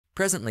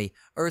Presently,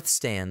 Earth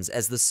stands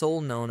as the sole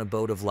known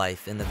abode of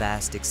life in the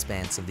vast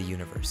expanse of the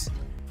universe.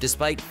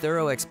 Despite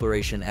thorough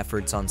exploration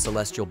efforts on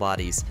celestial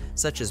bodies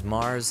such as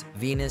Mars,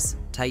 Venus,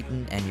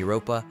 Titan, and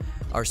Europa,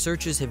 our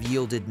searches have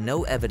yielded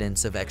no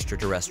evidence of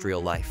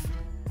extraterrestrial life.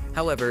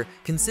 However,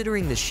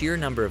 considering the sheer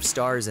number of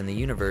stars in the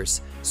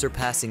universe,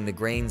 surpassing the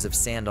grains of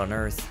sand on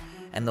Earth,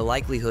 and the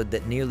likelihood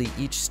that nearly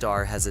each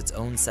star has its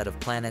own set of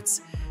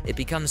planets, it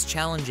becomes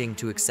challenging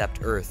to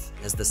accept Earth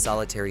as the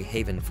solitary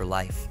haven for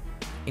life.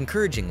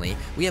 Encouragingly,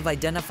 we have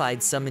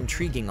identified some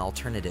intriguing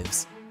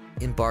alternatives.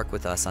 Embark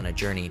with us on a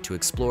journey to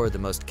explore the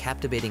most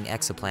captivating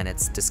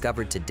exoplanets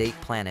discovered to date,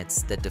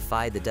 planets that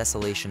defy the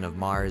desolation of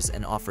Mars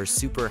and offer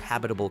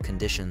super-habitable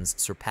conditions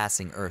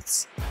surpassing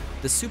Earth's.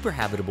 The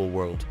super-habitable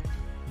world.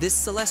 This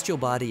celestial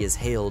body is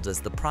hailed as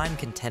the prime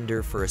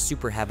contender for a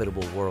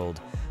super-habitable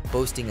world,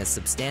 boasting a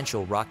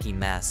substantial rocky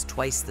mass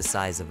twice the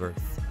size of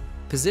Earth.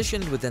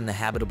 Positioned within the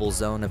habitable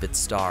zone of its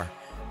star,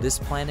 this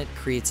planet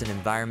creates an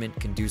environment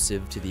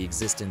conducive to the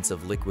existence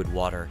of liquid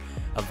water,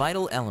 a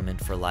vital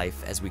element for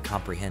life as we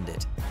comprehend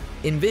it.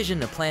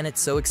 Envision a planet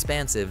so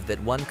expansive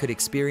that one could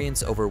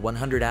experience over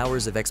 100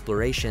 hours of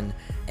exploration,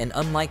 and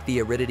unlike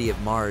the aridity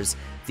of Mars,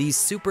 these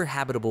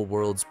super-habitable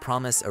worlds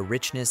promise a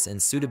richness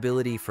and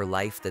suitability for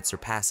life that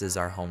surpasses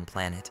our home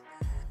planet.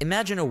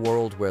 Imagine a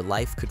world where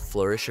life could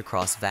flourish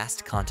across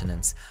vast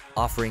continents,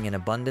 offering an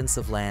abundance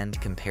of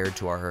land compared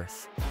to our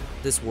Earth.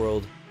 This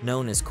world,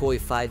 known as KOI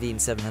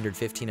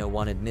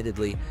 5e71501,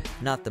 admittedly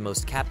not the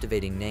most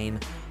captivating name,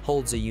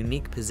 holds a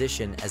unique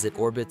position as it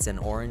orbits an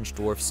orange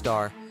dwarf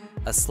star,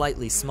 a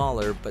slightly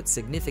smaller but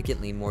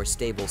significantly more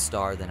stable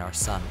star than our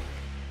Sun.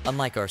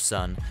 Unlike our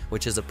Sun,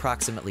 which has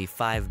approximately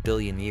 5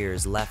 billion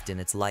years left in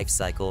its life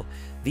cycle,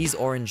 these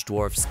orange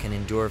dwarfs can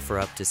endure for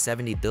up to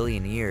 70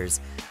 billion years,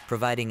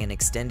 providing an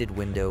extended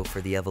window for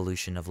the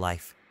evolution of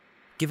life.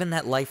 Given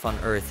that life on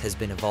Earth has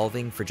been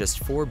evolving for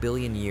just 4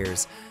 billion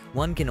years,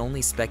 one can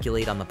only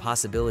speculate on the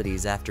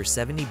possibilities after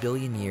 70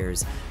 billion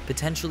years,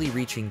 potentially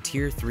reaching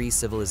Tier 3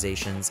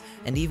 civilizations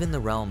and even the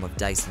realm of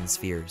Dyson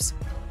spheres.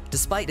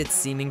 Despite its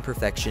seeming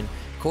perfection,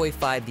 KOI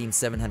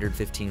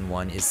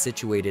 5e71501 is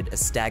situated a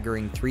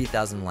staggering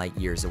 3,000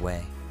 light-years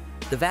away.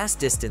 The vast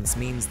distance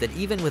means that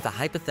even with a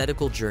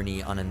hypothetical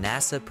journey on a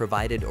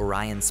NASA-provided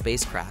Orion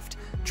spacecraft,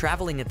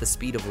 traveling at the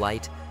speed of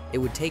light, it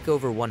would take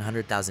over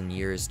 100,000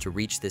 years to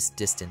reach this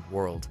distant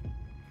world.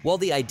 While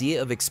the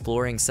idea of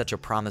exploring such a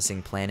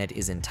promising planet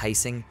is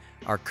enticing,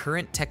 our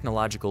current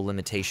technological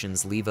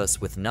limitations leave us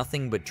with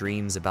nothing but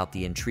dreams about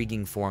the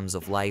intriguing forms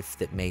of life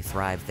that may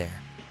thrive there.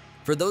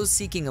 For those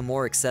seeking a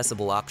more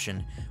accessible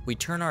option, we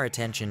turn our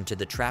attention to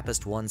the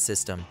TRAPPIST-1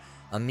 system,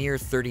 a mere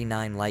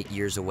 39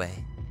 light-years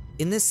away.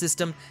 In this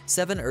system,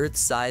 7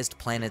 Earth-sized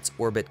planets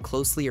orbit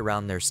closely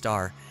around their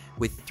star,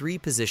 with 3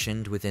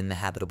 positioned within the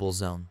habitable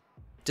zone.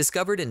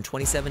 Discovered in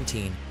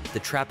 2017, the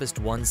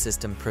TRAPPIST-1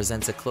 system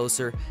presents a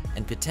closer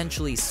and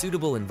potentially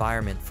suitable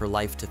environment for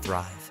life to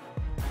thrive.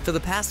 For the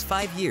past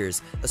 5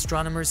 years,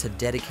 astronomers have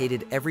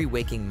dedicated every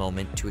waking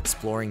moment to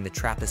exploring the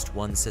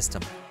TRAPPIST-1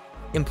 system,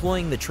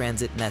 employing the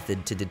transit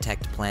method to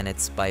detect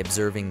planets by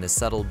observing the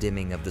subtle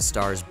dimming of the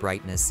star's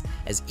brightness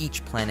as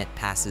each planet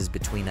passes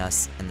between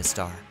us and the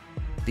star.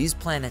 These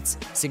planets,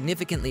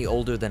 significantly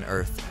older than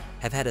Earth,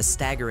 have had a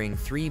staggering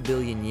 3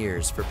 billion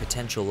years for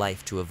potential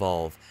life to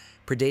evolve,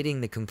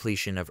 predating the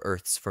completion of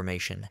Earth's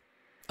formation.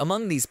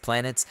 Among these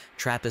planets,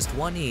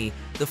 TRAPPIST-1e,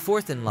 the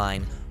fourth in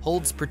line,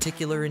 holds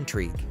particular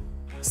intrigue.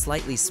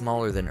 Slightly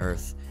smaller than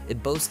Earth,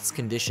 it boasts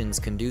conditions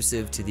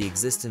conducive to the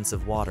existence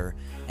of water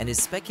and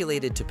is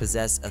speculated to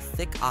possess a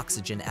thick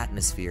oxygen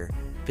atmosphere,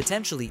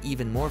 potentially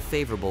even more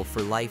favorable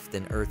for life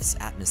than Earth's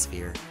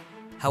atmosphere.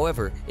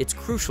 However, it's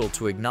crucial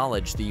to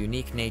acknowledge the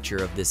unique nature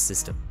of this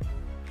system.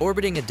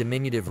 Orbiting a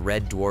diminutive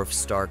red dwarf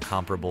star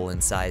comparable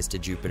in size to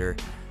Jupiter,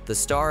 the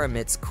star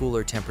emits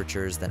cooler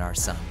temperatures than our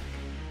Sun.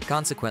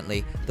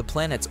 Consequently, the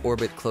planets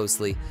orbit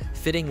closely,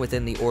 fitting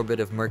within the orbit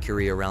of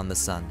Mercury around the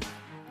Sun.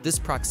 This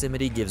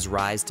proximity gives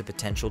rise to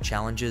potential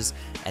challenges,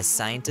 as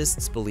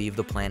scientists believe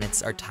the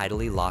planets are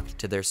tidally locked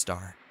to their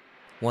star.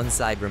 One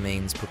side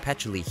remains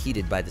perpetually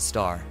heated by the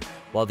star,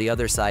 while the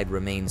other side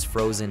remains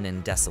frozen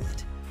and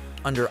desolate.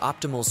 Under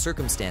optimal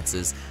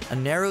circumstances, a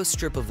narrow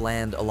strip of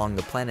land along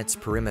the planet's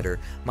perimeter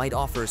might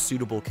offer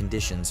suitable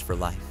conditions for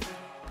life.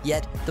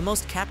 Yet, the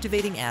most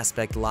captivating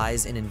aspect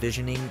lies in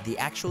envisioning the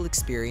actual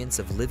experience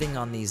of living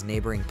on these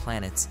neighboring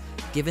planets,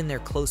 given their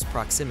close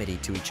proximity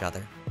to each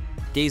other.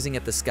 Gazing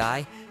at the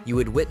sky, you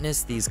would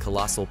witness these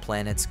colossal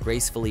planets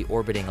gracefully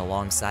orbiting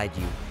alongside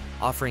you,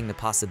 offering the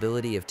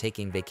possibility of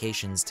taking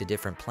vacations to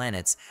different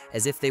planets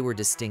as if they were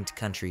distinct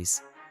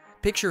countries.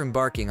 Picture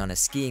embarking on a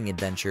skiing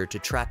adventure to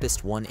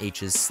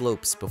TRAPPIST-1h's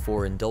slopes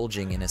before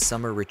indulging in a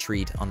summer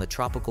retreat on the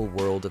tropical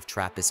world of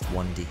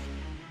TRAPPIST-1d.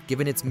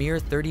 Given its mere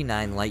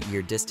 39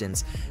 light-year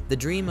distance, the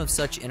dream of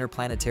such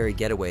interplanetary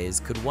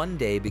getaways could one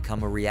day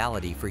become a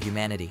reality for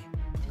humanity.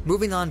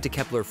 Moving on to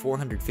Kepler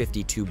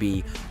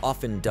 452b,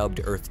 often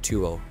dubbed Earth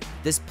 2.0,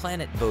 this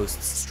planet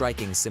boasts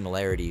striking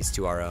similarities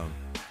to our own.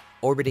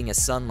 Orbiting a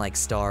sun-like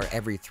star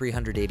every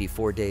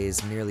 384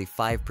 days, nearly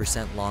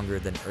 5% longer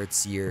than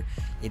Earth's year,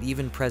 it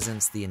even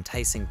presents the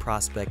enticing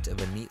prospect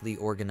of a neatly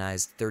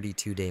organized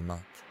 32-day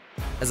month.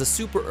 As a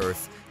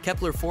super-Earth,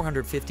 Kepler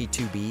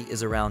 452b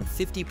is around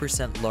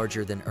 50%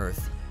 larger than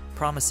Earth,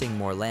 promising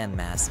more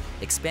landmass,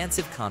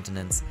 expansive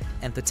continents,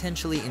 and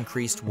potentially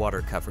increased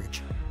water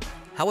coverage.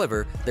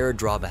 However, there are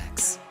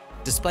drawbacks.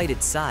 Despite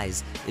its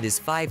size, it is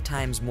 5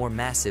 times more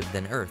massive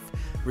than Earth,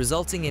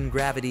 resulting in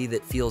gravity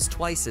that feels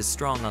twice as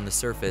strong on the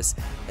surface,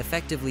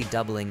 effectively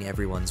doubling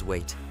everyone's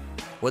weight.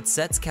 What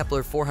sets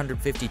Kepler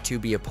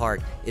 452b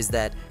apart is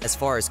that, as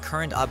far as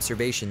current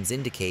observations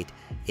indicate,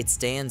 it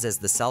stands as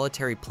the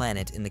solitary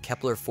planet in the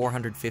Kepler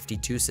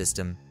 452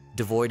 system,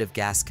 devoid of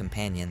gas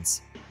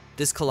companions.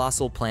 This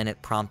colossal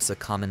planet prompts a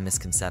common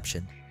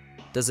misconception.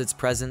 Does its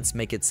presence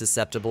make it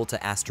susceptible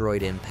to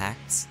asteroid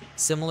impacts,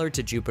 similar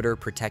to Jupiter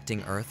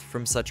protecting Earth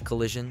from such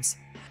collisions?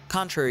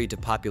 Contrary to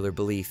popular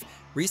belief,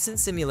 recent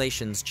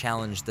simulations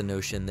challenge the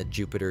notion that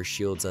Jupiter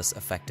shields us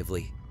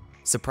effectively.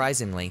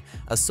 Surprisingly,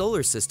 a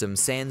solar system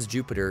sans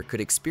Jupiter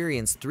could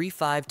experience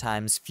 3–5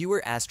 times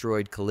fewer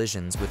asteroid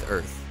collisions with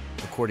Earth,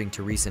 according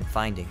to recent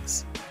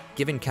findings.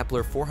 Given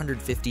Kepler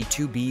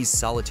 452b's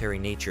solitary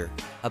nature,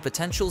 a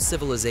potential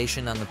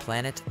civilization on the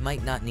planet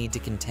might not need to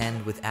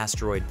contend with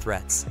asteroid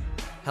threats.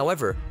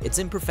 However, its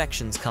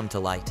imperfections come to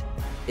light.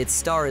 Its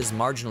star is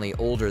marginally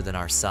older than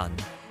our Sun,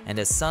 and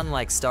as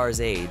Sun-like stars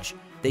age,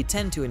 they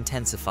tend to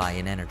intensify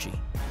in energy.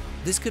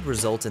 This could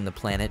result in the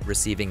planet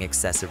receiving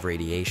excessive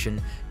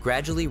radiation,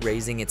 gradually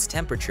raising its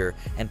temperature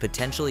and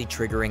potentially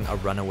triggering a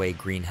runaway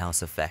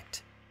greenhouse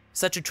effect.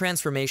 Such a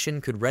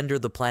transformation could render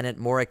the planet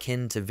more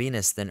akin to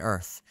Venus than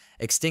Earth,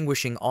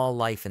 extinguishing all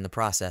life in the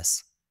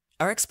process.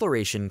 Our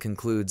exploration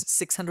concludes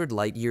 600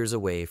 light-years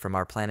away from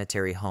our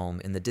planetary home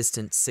in the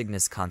distant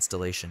Cygnus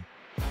constellation.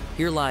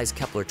 Here lies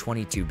Kepler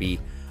 22b,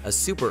 a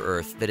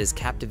super-Earth that has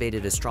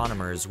captivated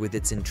astronomers with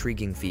its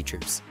intriguing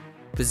features.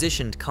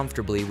 Positioned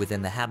comfortably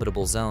within the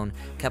habitable zone,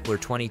 Kepler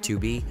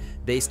 22b,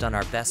 based on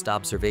our best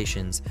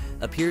observations,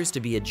 appears to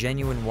be a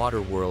genuine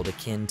water world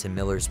akin to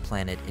Miller's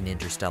planet in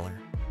Interstellar.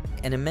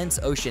 An immense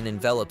ocean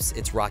envelops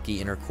its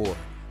rocky inner core,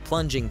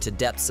 plunging to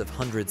depths of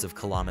hundreds of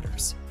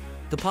kilometers.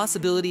 The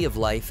possibility of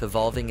life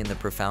evolving in the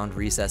profound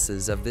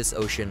recesses of this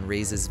ocean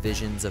raises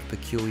visions of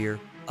peculiar,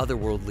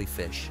 otherworldly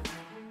fish.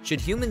 Should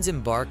humans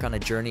embark on a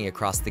journey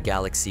across the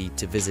galaxy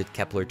to visit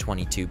Kepler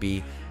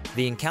 22b,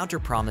 the encounter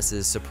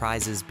promises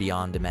surprises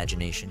beyond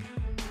imagination.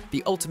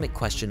 The ultimate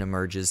question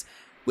emerges: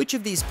 which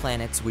of these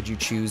planets would you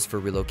choose for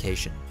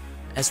relocation?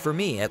 As for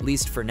me, at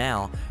least for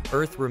now,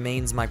 Earth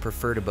remains my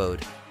preferred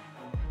abode.